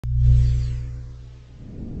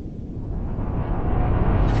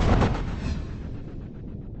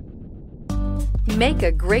Make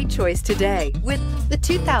a great choice today with the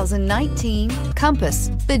 2019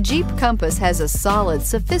 Compass. The Jeep Compass has a solid,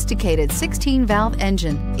 sophisticated 16-valve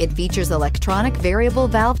engine. It features electronic variable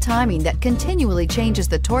valve timing that continually changes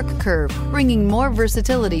the torque curve, bringing more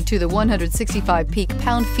versatility to the 165 peak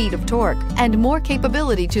pound-feet of torque and more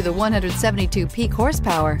capability to the 172 peak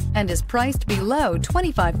horsepower, and is priced below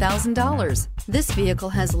 $25,000. This vehicle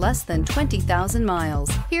has less than 20,000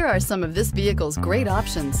 miles. Here are some of this vehicle's great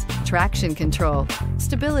options: traction control,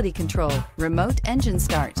 stability control, remote engine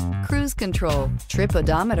start, cruise control, trip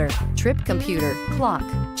odometer, trip computer, clock,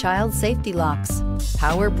 child safety locks,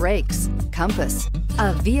 power brakes, compass.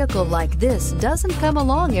 A vehicle like this doesn't come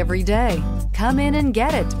along every day. Come in and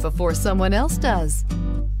get it before someone else does.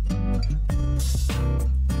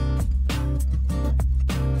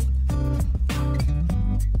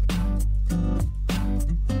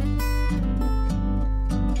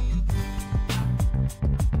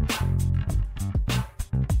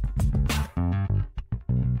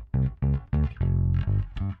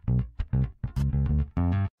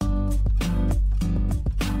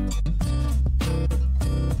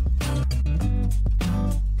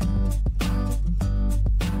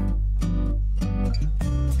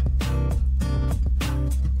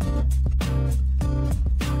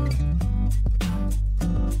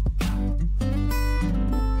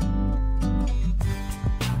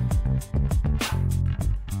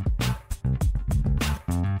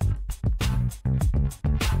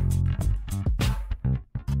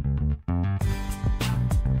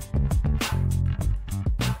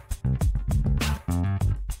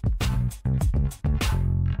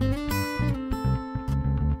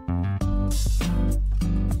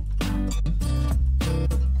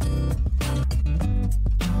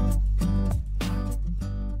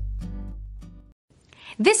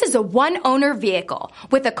 This is a one-owner vehicle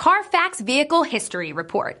with a Carfax Vehicle History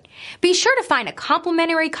Report. Be sure to find a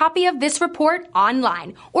complimentary copy of this report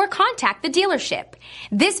online or contact the dealership.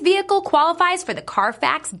 This vehicle qualifies for the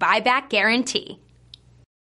Carfax Buyback Guarantee.